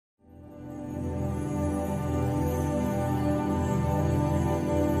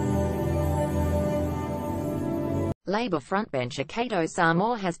Labour frontbencher Kate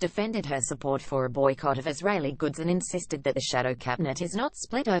Osamor has defended her support for a boycott of Israeli goods and insisted that the shadow cabinet is not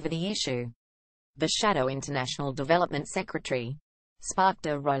split over the issue. The shadow International Development Secretary sparked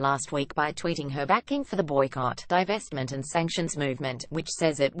a row last week by tweeting her backing for the boycott, divestment and sanctions movement, which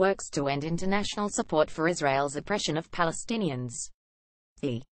says it works to end international support for Israel's oppression of Palestinians.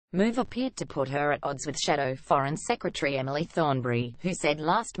 The move appeared to put her at odds with Shadow Foreign Secretary Emily Thornberry, who said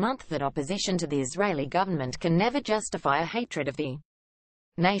last month that opposition to the Israeli government can never justify a hatred of the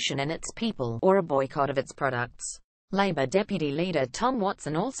nation and its people, or a boycott of its products. Labour Deputy Leader Tom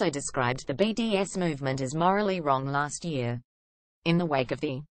Watson also described the BDS movement as morally wrong last year. In the wake of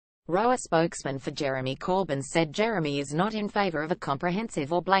the row, a spokesman for Jeremy Corbyn said Jeremy is not in favour of a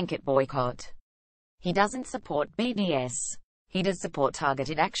comprehensive or blanket boycott. He doesn't support BDS. He does support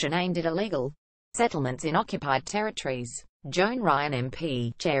targeted action aimed at illegal settlements in occupied territories. Joan Ryan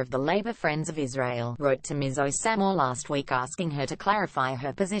MP, chair of the Labour Friends of Israel, wrote to Ms. Osamor last week asking her to clarify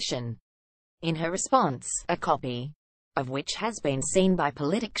her position. In her response, a copy of which has been seen by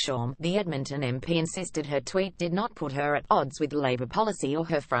Politicshow, the Edmonton MP insisted her tweet did not put her at odds with Labour policy or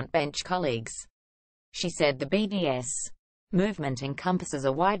her frontbench colleagues. She said the BDS movement encompasses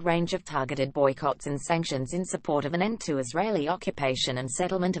a wide range of targeted boycotts and sanctions in support of an end to Israeli occupation and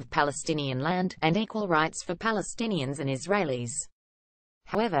settlement of Palestinian land, and equal rights for Palestinians and Israelis.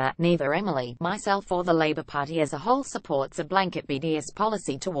 However, neither Emily, myself or the Labour Party as a whole supports a blanket BDS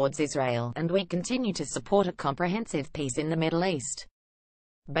policy towards Israel, and we continue to support a comprehensive peace in the Middle East,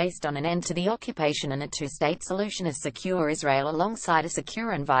 based on an end to the occupation and a two-state solution, a secure Israel alongside a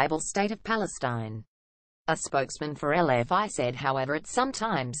secure and viable state of Palestine. A spokesman for LFI said, however, it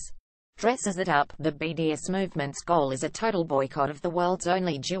sometimes dresses it up. The BDS movement's goal is a total boycott of the world's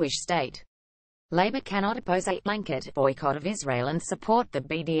only Jewish state. Labour cannot oppose a blanket boycott of Israel and support the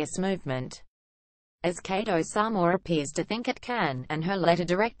BDS movement, as Kate Osamor appears to think it can, and her letter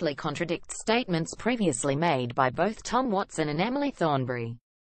directly contradicts statements previously made by both Tom Watson and Emily Thornberry.